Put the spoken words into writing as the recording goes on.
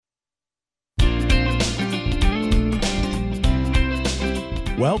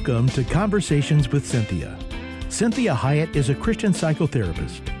Welcome to Conversations with Cynthia. Cynthia Hiett is a Christian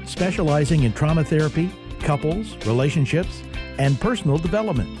psychotherapist specializing in trauma therapy, couples, relationships, and personal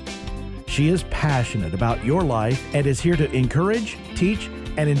development. She is passionate about your life and is here to encourage, teach,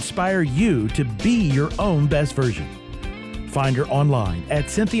 and inspire you to be your own best version. Find her online at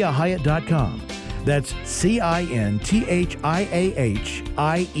CynthiaHiett.com. That's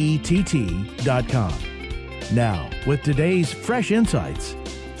CynthiaHiett.com. Now, with today's fresh insights,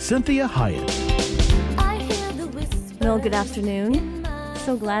 Cynthia Hiett. Well, good afternoon.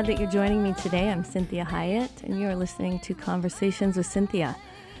 So glad that you're joining me today. I'm Cynthia Hiett, and you're listening to Conversations with Cynthia.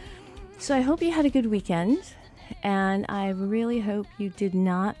 So I hope you had a good weekend, and I really hope you did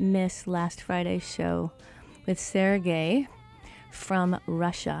not miss last Friday's show with Sergey from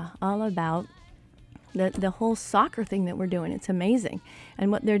Russia, all about the whole soccer thing that we're doing. It's amazing,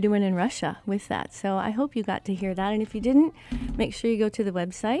 and what they're doing in Russia with that. So I hope you got to hear that, and if you didn't, make sure you go to the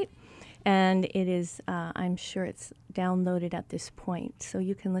website, and it is, I'm sure it's downloaded at this point, so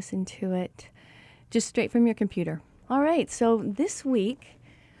you can listen to it just straight from your computer. All right, so this week,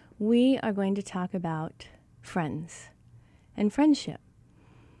 we are going to talk about friends and friendship.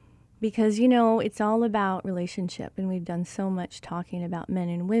 Because, you know, it's all about relationship, and we've done so much talking about men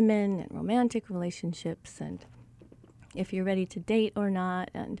and women and romantic relationships and if you're ready to date or not,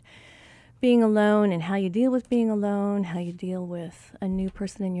 and being alone and how you deal with being alone, how you deal with a new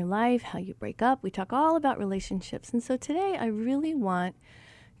person in your life, how you break up. We talk all about relationships. And so today I really want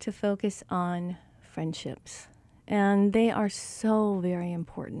to focus on friendships. And they are so very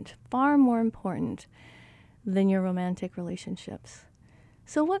important, far more important than your romantic relationships.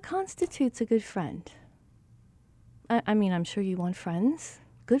 So what constitutes a good friend? I mean, I'm sure you want friends,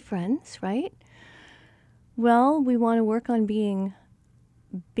 good friends, right? Well, we want to work on being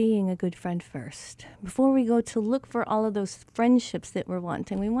a good friend first. Before we go to look for all of those friendships that we're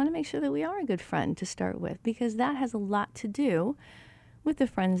wanting, we want to make sure that we are a good friend to start with, because that has a lot to do with the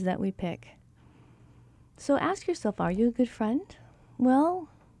friends that we pick. So ask yourself, are you a good friend? Well,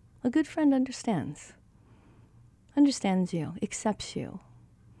 a good friend understands you, accepts you,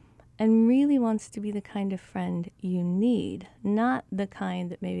 and really wants to be the kind of friend you need, not the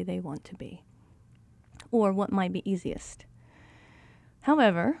kind that maybe they want to be, or what might be easiest.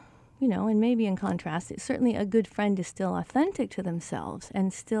 However, you know, and maybe in contrast, certainly a good friend is still authentic to themselves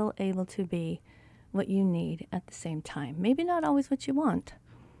and still able to be what you need at the same time. Maybe not always what you want,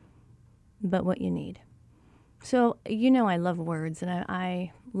 but what you need. So, you know, I love words, and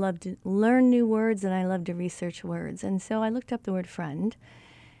I love to learn new words, and I love to research words. And so I looked up the word friend,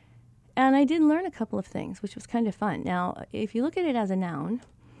 and I did learn a couple of things, which was kind of fun. Now, if you look at it as a noun,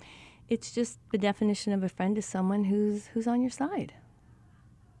 it's just the definition of a friend is someone who's on your side.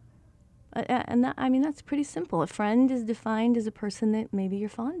 And that, I mean, that's pretty simple. A friend is defined as a person that maybe you're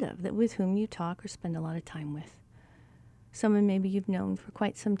fond of, that with whom you talk or spend a lot of time with. Someone maybe you've known for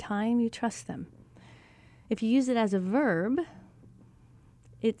quite some time, you trust them. If you use it as a verb,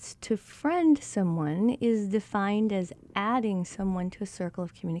 it's to friend someone is defined as adding someone to a circle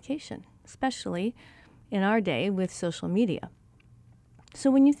of communication, especially in our day with social media.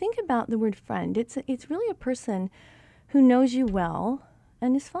 So when you think about the word friend, it's really a person who knows you well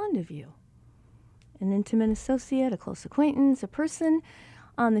and is fond of you. An intimate associate, a close acquaintance, a person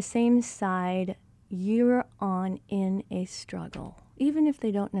on the same side you're on in a struggle, even if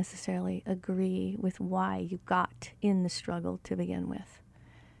they don't necessarily agree with why you got in the struggle to begin with.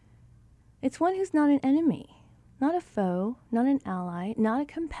 It's one who's not an enemy, not a foe, not an ally, not a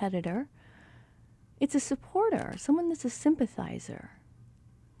competitor. It's a supporter, someone that's a sympathizer.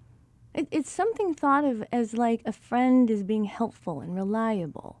 It's something thought of as like a friend is being helpful and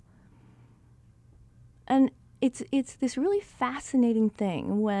reliable. And it's this really fascinating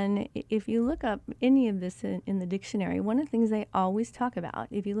thing when, if you look up any of this in the dictionary, one of the things they always talk about,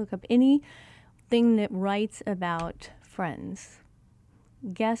 if you look up anything that writes about friends,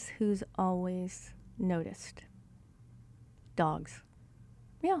 guess who's always noticed? Dogs.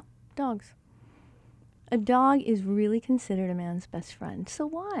 Yeah, dogs. A dog is really considered a man's best friend. So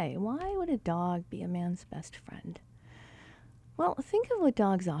why? Why would a dog be a man's best friend? Well, think of what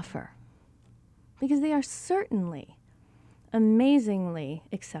dogs offer. Because they are certainly amazingly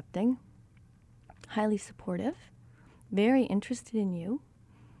accepting, highly supportive, very interested in you.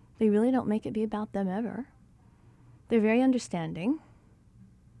 They really don't make it be about them ever. They're very understanding.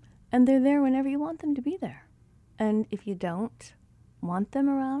 And they're there whenever you want them to be there. And if you don't want them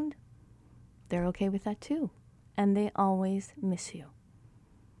around, they're okay with that too. And they always miss you.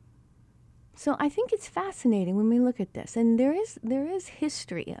 So I think it's fascinating when we look at this. And there is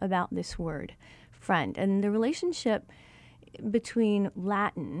history about this word, friend. And the relationship between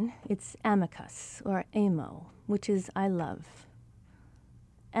Latin, it's amicus or amo, which is I love.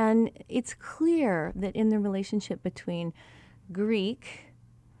 And it's clear that in the relationship between Greek,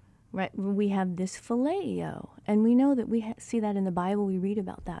 right, we have this phileo. And we know that we see that in the Bible, we read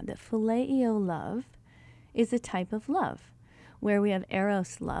about that phileo love is a type of love, where we have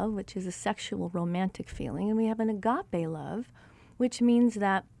eros love, which is a sexual romantic feeling, and we have an agape love, which means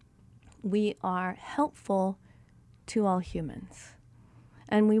that we are helpful to all humans.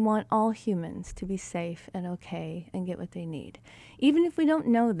 And we want all humans to be safe and okay and get what they need. Even if we don't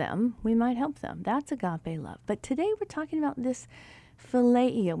know them, we might help them. That's agape love. But today we're talking about this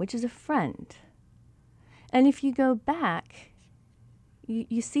phileo, which is a friend. And if you go back,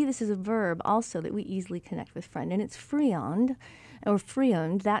 you see this as a verb also that we easily connect with friend. And it's friond, or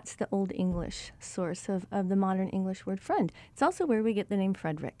friond. That's the Old English source of the modern English word friend. It's also where we get the name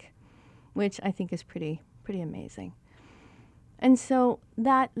Frederick, which I think is pretty amazing. And so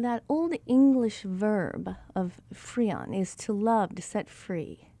that Old English verb of frion is to love, to set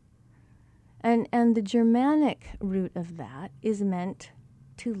free. And the Germanic root of that is meant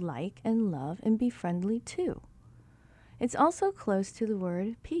to like and love and be friendly to. It's also close to the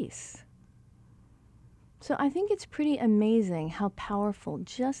word peace. So I think it's pretty amazing how powerful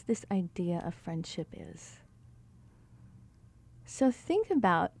just this idea of friendship is. So think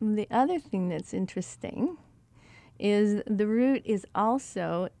about the other thing that's interesting is the root is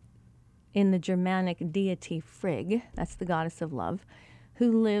also in the Germanic deity Frigg, that's the goddess of love,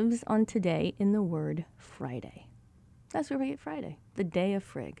 who lives on today in the word Friday. That's where we get Friday, the day of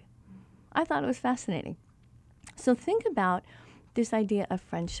Frigg. I thought it was fascinating. So think about this idea of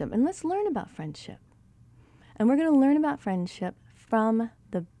friendship, and let's learn about friendship. And we're going to learn about friendship from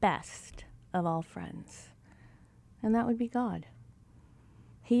the best of all friends, and that would be God.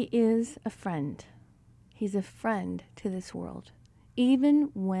 He is a friend. He's a friend to this world.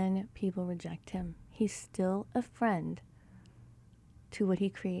 Even when people reject him, he's still a friend to what he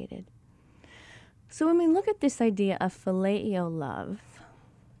created. So when we look at this idea of phileo love,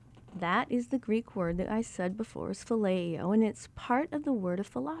 that is the Greek word that I said before is phileo, and it's part of the word of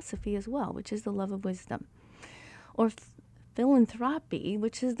philosophy as well, which is the love of wisdom. Or philanthropy,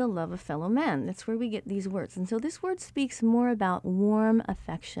 which is the love of fellow man. That's where we get these words. And so this word speaks more about warm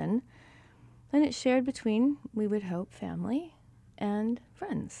affection, and it's shared between, we would hope, family and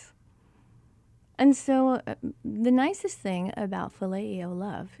friends. And so the nicest thing about phileo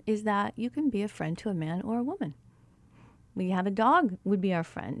love is that you can be a friend to a man or a woman. We have a dog would be our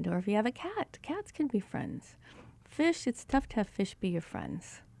friend, or if you have a cat, cats can be friends. Fish, it's tough to have fish be your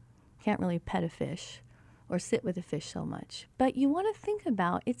friends. Can't really pet a fish or sit with a fish so much. But you want to think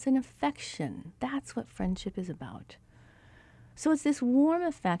about it's an affection. That's what friendship is about. So it's this warm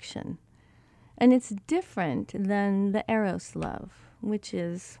affection. And it's different than the eros love, which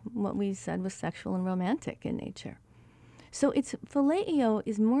is what we said was sexual and romantic in nature. So it's phileo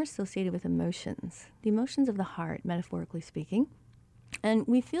is more associated with emotions, the emotions of the heart, metaphorically speaking. And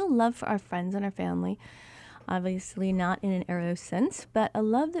we feel love for our friends and our family, obviously not in an eros sense, but a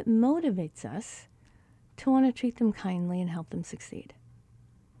love that motivates us to want to treat them kindly and help them succeed.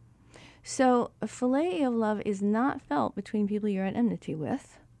 So a phileo love is not felt between people you're at enmity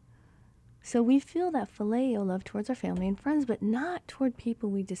with. So we feel that phileo love towards our family and friends, but not toward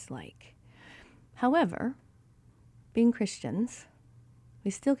people we dislike. However, being Christians, we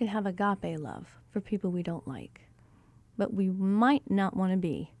still can have agape love for people we don't like, but we might not want to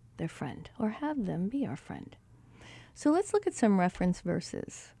be their friend or have them be our friend. So let's look at some reference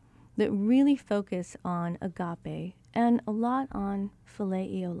verses that really focus on agape and a lot on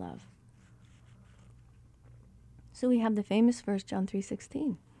phileo love. So we have the famous verse, John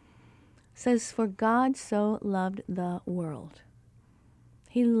 3:16. Says, "For God so loved the world."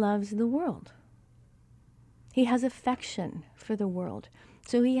 He loves the world. He has affection for the world.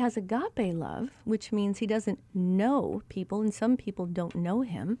 So he has agape love, which means he doesn't know people, and some people don't know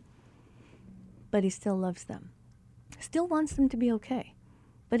him, but he still loves them. Still wants them to be okay,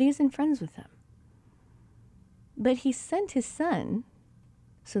 but he isn't friends with them. But he sent his son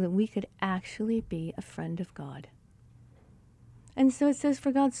so that we could actually be a friend of God. And so it says,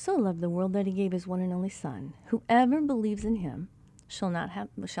 "For God so loved the world that he gave his one and only Son. Whoever believes in him shall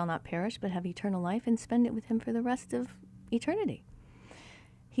not perish, but have eternal life and spend it with him for the rest of eternity."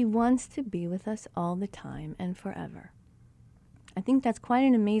 He wants to be with us all the time and forever. I think that's quite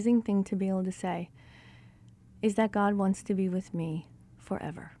an amazing thing to be able to say, is that God wants to be with me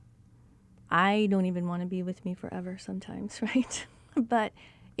forever. I don't even want to be with me forever sometimes, right? But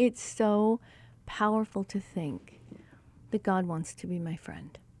it's so powerful to think that God wants to be my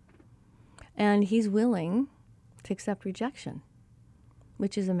friend. And he's willing to accept rejection,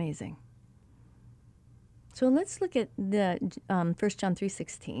 which is amazing. So let's look at the 1 John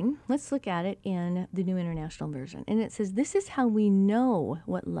 3:16. Let's look at it in the New International Version. And it says, "This is how we know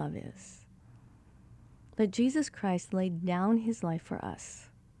what love is, that Jesus Christ laid down his life for us.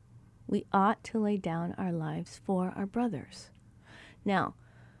 We ought to lay down our lives for our brothers." Now,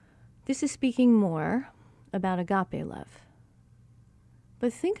 this is speaking more about agape love.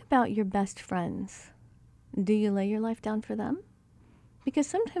 But think about your best friends. Do you lay your life down for them? Because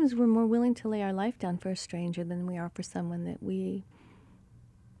sometimes we're more willing to lay our life down for a stranger than we are for someone that we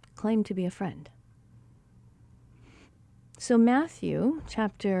claim to be a friend. So Matthew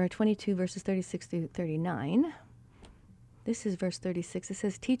chapter 22, verses 36 through 39, this is verse 36. It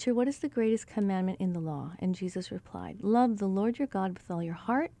says, "Teacher, what is the greatest commandment in the law?" And Jesus replied, "Love the Lord your God with all your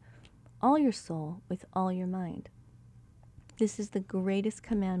heart, all your soul, with all your mind. This is the greatest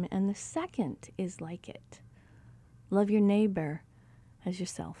commandment, and the second is like it. Love your neighbor as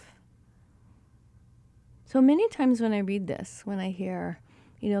yourself." So many times when I read this, when I hear,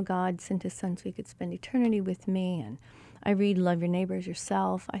 God sent his son so he could spend eternity with me, and I read love your neighbor as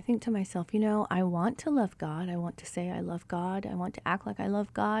yourself, I think to myself, I want to love God. I want to say I love God. I want to act like I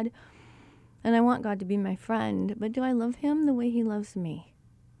love God. And I want God to be my friend. But do I love him the way he loves me?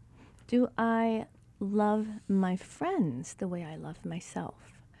 Do I love my friends the way I love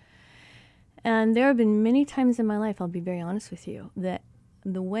myself? And there have been many times in my life, I'll be very honest with you, that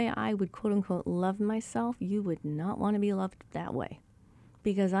the way I would quote unquote love myself, you would not want to be loved that way.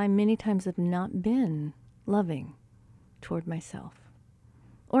 Because I many times have not been loving toward myself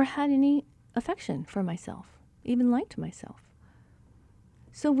or had any affection for myself, even liked myself.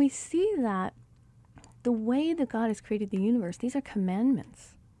 So we see that the way that God has created the universe, these are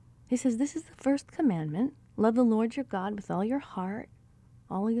commandments. He says, this is the first commandment. Love the Lord your God with all your heart,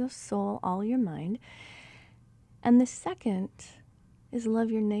 all your soul, all your mind. And the second is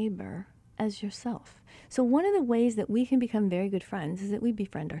love your neighbor as yourself. So one of the ways that we can become very good friends is that we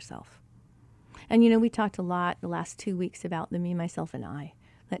befriend ourselves. And we talked a lot the last 2 weeks about the me, myself, and I,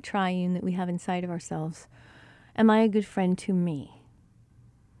 that triune that we have inside of ourselves. Am I a good friend to me?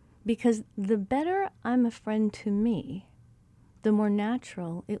 Because the better I'm a friend to me, the more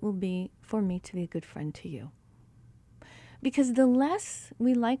natural it will be for me to be a good friend to you. Because the less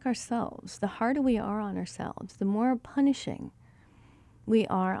we like ourselves, the harder we are on ourselves, the more punishing we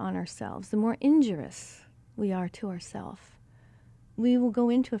are on ourselves, the more injurious we are to ourselves, we will go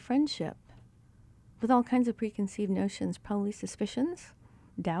into a friendship with all kinds of preconceived notions, probably suspicions,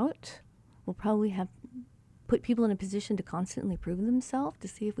 doubt. We'll probably have put people in a position to constantly prove themselves to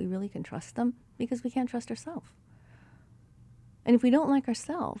see if we really can trust them, because we can't trust ourselves. And if we don't like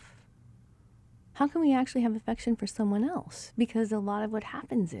ourselves, how can we actually have affection for someone else? Because a lot of what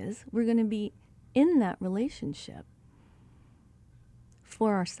happens is we're going to be in that relationship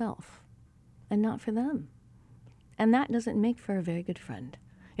for ourselves and not for them. And that doesn't make for a very good friend.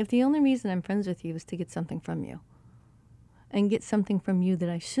 If the only reason I'm friends with you is to get something from you and get something from you that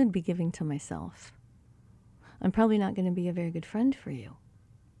I should be giving to myself, I'm probably not going to be a very good friend for you.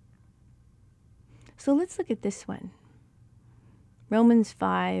 So let's look at this one. Romans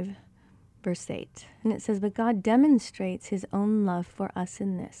 5, verse 8. And it says, "But God demonstrates his own love for us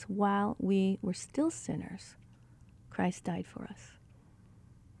in this: while we were still sinners, Christ died for us."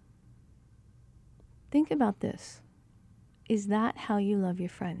 Think about this. Is that how you love your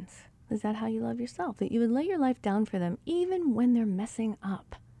friends? Is that how you love yourself? That you would lay your life down for them even when they're messing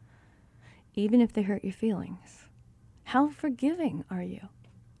up, even if they hurt your feelings? How forgiving are you?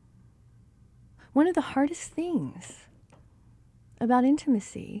 One of the hardest things about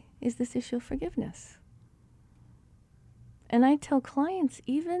intimacy is this issue of forgiveness. And I tell clients,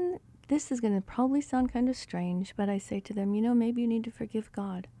 even this is going to probably sound kind of strange, but I say to them, maybe you need to forgive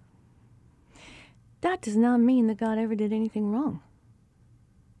God. That does not mean that God ever did anything wrong.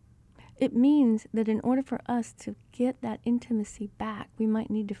 It means that in order for us to get that intimacy back, we might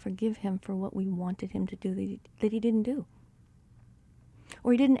need to forgive him for what we wanted him to do that he didn't do.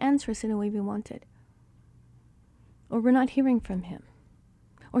 Or he didn't answer us in a way we wanted. Or we're not hearing from him.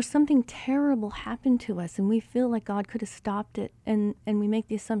 Or something terrible happened to us and we feel like God could have stopped it, and we make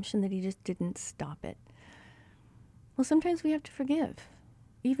the assumption that he just didn't stop it. Well, sometimes we have to forgive,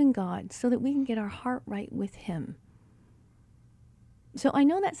 even God, so that we can get our heart right with him. So I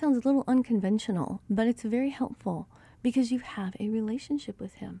know that sounds a little unconventional, but it's very helpful because you have a relationship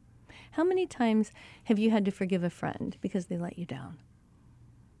with him. How many times have you had to forgive a friend because they let you down?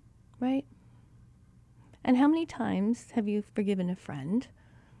 Right? And how many times have you forgiven a friend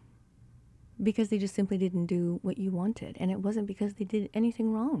because they just simply didn't do what you wanted. And it wasn't because they did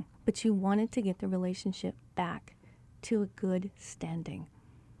anything wrong, but you wanted to get the relationship back to a good standing.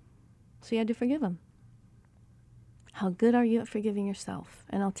 So you had to forgive them. How good are you at forgiving yourself?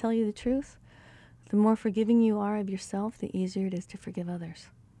 And I'll tell you the truth, the more forgiving you are of yourself, the easier it is to forgive others.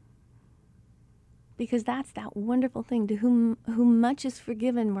 Because that's that wonderful thing, to whom much is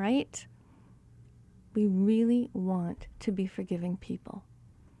forgiven, right? We really want to be forgiving people.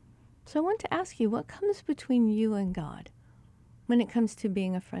 So I want to ask you, what comes between you and God when it comes to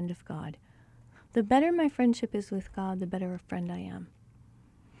being a friend of God? The better my friendship is with God, the better a friend I am.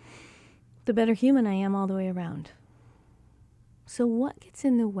 The better human I am all the way around. So what gets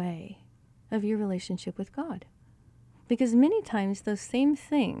in the way of your relationship with God? Because many times those same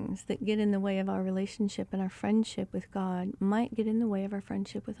things that get in the way of our relationship and our friendship with God might get in the way of our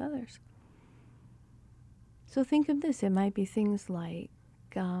friendship with others. So think of this. It might be things like,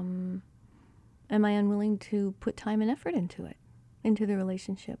 am I unwilling to put time and effort into the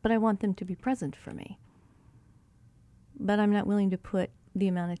relationship? But I want them to be present for me. But I'm not willing to put the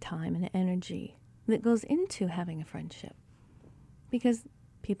amount of time and energy that goes into having a friendship. Because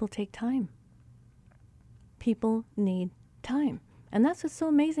people take time. People need time. And that's what's so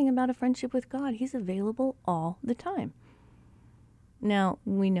amazing about a friendship with God. He's available all the time. Now,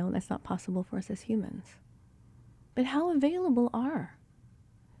 we know that's not possible for us as humans. But how available are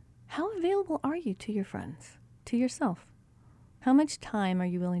you to your friends, to yourself? How much time are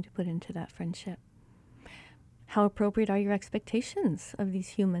you willing to put into that friendship? How appropriate are your expectations of these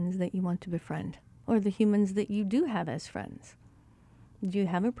humans that you want to befriend, or the humans that you do have as friends? Do you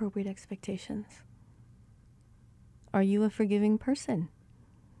have appropriate expectations? Are you a forgiving person?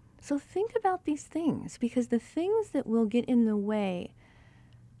 So think about these things, because the things that will get in the way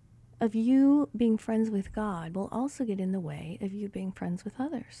of you being friends with God will also get in the way of you being friends with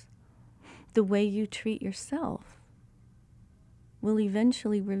others. The way you treat yourself will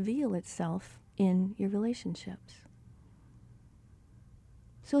eventually reveal itself in your relationships.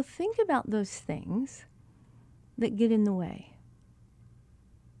 So think about those things that get in the way.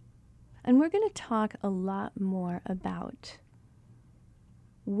 And we're going to talk a lot more about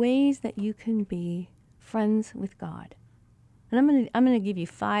ways that you can be friends with God. And I'm going to give you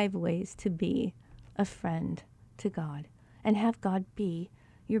 5 ways to be a friend to God and have God be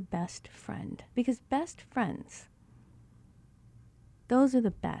your best friend. Because best friends, those are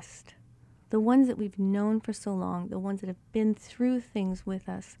the best. The ones that we've known for so long, the ones that have been through things with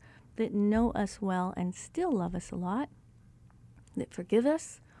us, that know us well and still love us a lot, that forgive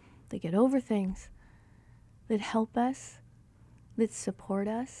us, that get over things, that help us, that support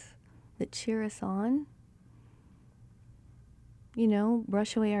us, that cheer us on,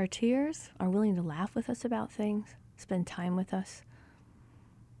 brush away our tears, are willing to laugh with us about things, spend time with us.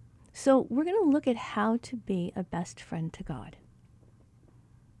 So we're going to look at how to be a best friend to God.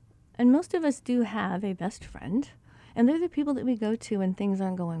 And most of us do have a best friend, and they're the people that we go to when things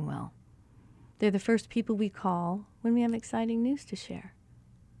aren't going well. They're the first people we call when we have exciting news to share.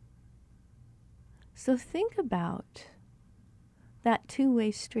 So think about that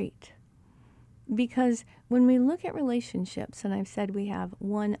two-way street. Because when we look at relationships, and I've said we have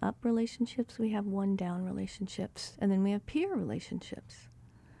one-up relationships, we have one-down relationships, and then we have peer relationships.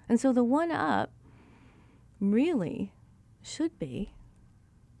 And so the one-up really should be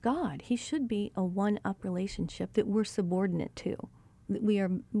God. He should be a one-up relationship that we're subordinate to, that we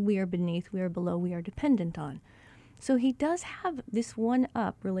are beneath, we are below, we are dependent on. So he does have this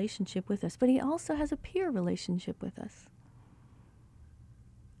one-up relationship with us, but he also has a peer relationship with us.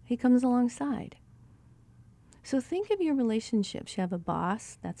 He comes alongside. So think of your relationships. You have a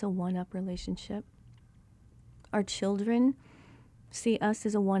boss, that's a one-up relationship. Our children see us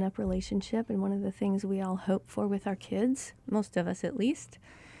as a one-up relationship, and one of the things we all hope for with our kids, most of us at least,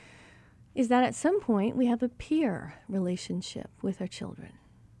 is that at some point we have a peer relationship with our children,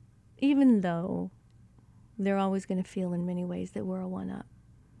 even though they're always going to feel in many ways that we're a one-up.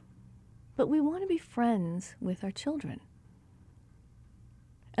 But we want to be friends with our children.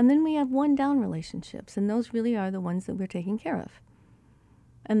 And then we have one-down relationships, and those really are the ones that we're taking care of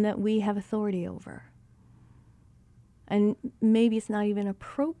and that we have authority over. And maybe it's not even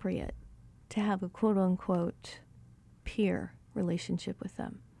appropriate to have a quote-unquote peer relationship with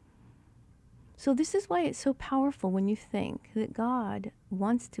them. So this is why it's so powerful when you think that God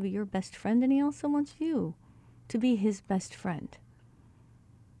wants to be your best friend, and he also wants you to be his best friend.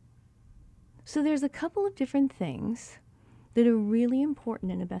 So there's a couple of different things that are really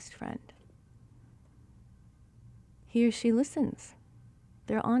important in a best friend. He or she listens.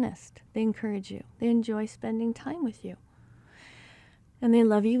 They're honest. They encourage you. They enjoy spending time with you. And they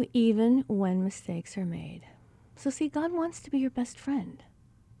love you even when mistakes are made. So see, God wants to be your best friend.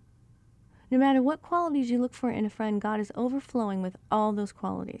 No matter what qualities you look for in a friend, God is overflowing with all those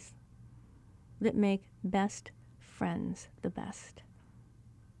qualities that make best friends the best.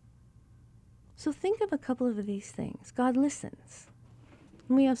 So think of a couple of these things. God listens.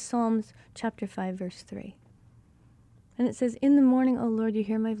 And we have Psalms chapter 5, verse 3. And it says, "In the morning, O Lord, you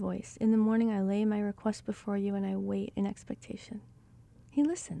hear my voice. In the morning I lay my request before you and I wait in expectation." He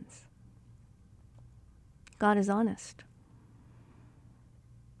listens. God is honest.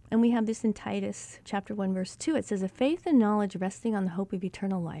 And we have this in Titus chapter 1, verse 2. It says, "A faith and knowledge resting on the hope of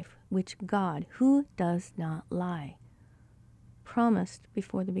eternal life, which God, who does not lie, promised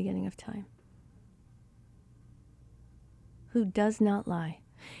before the beginning of time." Who does not lie.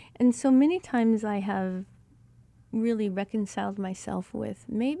 And so many times I have really reconciled myself with,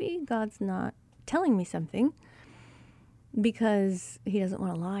 maybe God's not telling me something because he doesn't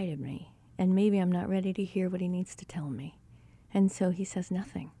want to lie to me. And maybe I'm not ready to hear what he needs to tell me. And so he says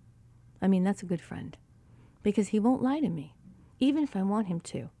nothing. I mean, that's a good friend, because he won't lie to me. Even if I want him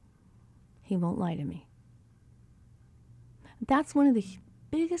to, he won't lie to me. That's one of the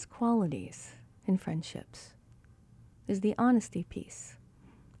biggest qualities in friendships, is the honesty piece.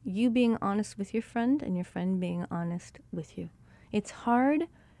 You being honest with your friend and your friend being honest with you. It's hard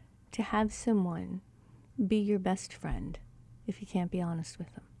to have someone be your best friend if you can't be honest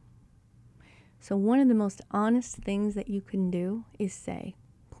with them. So one of the most honest things that you can do is say,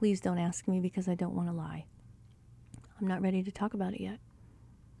 "Please don't ask me because I don't want to lie. I'm not ready to talk about it yet."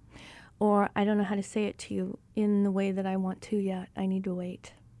 Or, "I don't know how to say it to you in the way that I want to yet. I need to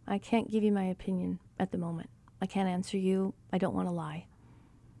wait. I can't give you my opinion at the moment. I can't answer you. I don't want to lie."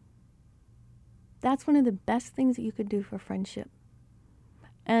 That's one of the best things that you could do for friendship.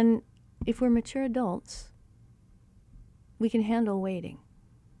 And if we're mature adults, we can handle waiting.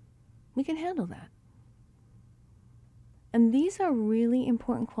 We can handle that. And these are really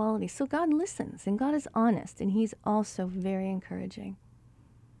important qualities. So God listens, and God is honest, and he's also very encouraging.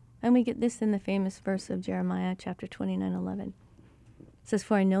 And we get this in the famous verse of Jeremiah chapter 29:11. It says,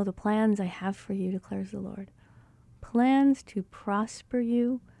 "For I know the plans I have for you, declares the Lord. Plans to prosper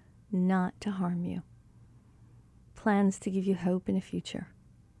you, not to harm you. Plans to give you hope in a future."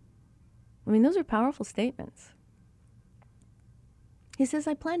 I mean, those are powerful statements. He says,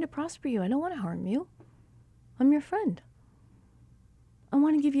 "I plan to prosper you. I don't want to harm you. I'm your friend. I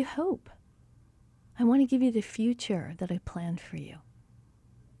want to give you hope. I want to give you the future that I planned for you.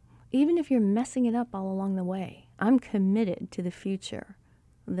 Even if you're messing it up all along the way, I'm committed to the future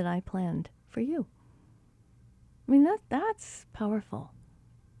that I planned for you." I mean, that's powerful.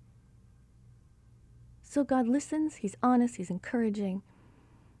 So God listens, he's honest, he's encouraging.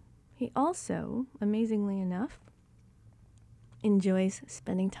 He also, amazingly enough, enjoys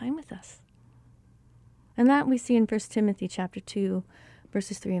spending time with us. And that we see in 1 Timothy chapter 2,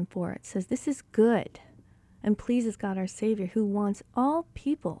 verses 3 and 4. It says, "This is good and pleases God our Savior, who wants all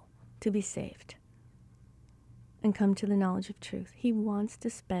people to be saved and come to the knowledge of truth." He wants to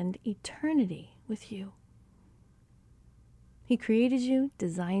spend eternity with you. He created you,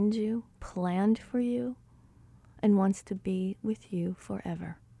 designed you, planned for you, and wants to be with you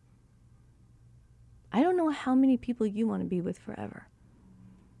forever. I don't know how many people you want to be with forever.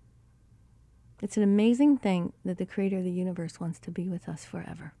 It's an amazing thing that the creator of the universe wants to be with us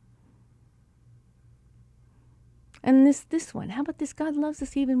forever. And this one, how about this? God loves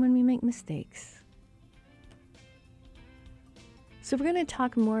us even when we make mistakes. So we're going to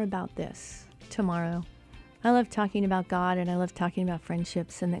talk more about this tomorrow. I love talking about God, and I love talking about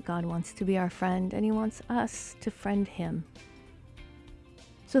friendships, and that God wants to be our friend, and he wants us to friend him.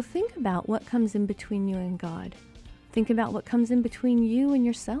 So think about what comes in between you and God. Think about what comes in between you and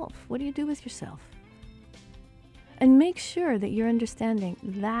yourself. What do you do with yourself? And make sure that you're understanding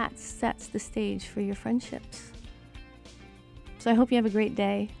that sets the stage for your friendships. So I hope you have a great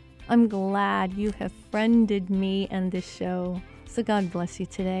day. I'm glad you have friended me and this show. So God bless you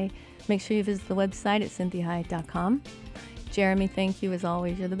today. Make sure you visit the website at CynthiaHyatt.com. Jeremy, thank you as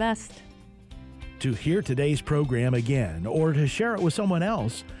always. You're the best. To hear today's program again or to share it with someone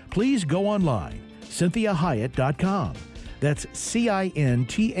else, please go online, CynthiaHyatt.com. That's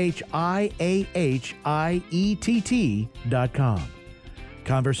CynthiaHyatt.com.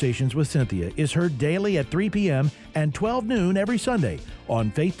 Conversations with Cynthia is heard daily at 3 p.m. and 12 noon every Sunday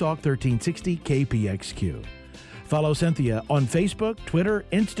on Faith Talk 1360 KPXQ. Follow Cynthia on Facebook, Twitter,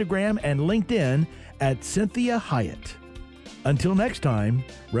 Instagram, and LinkedIn at Cynthia Hyatt. Until next time,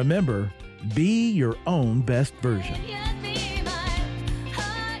 remember, be your own best version.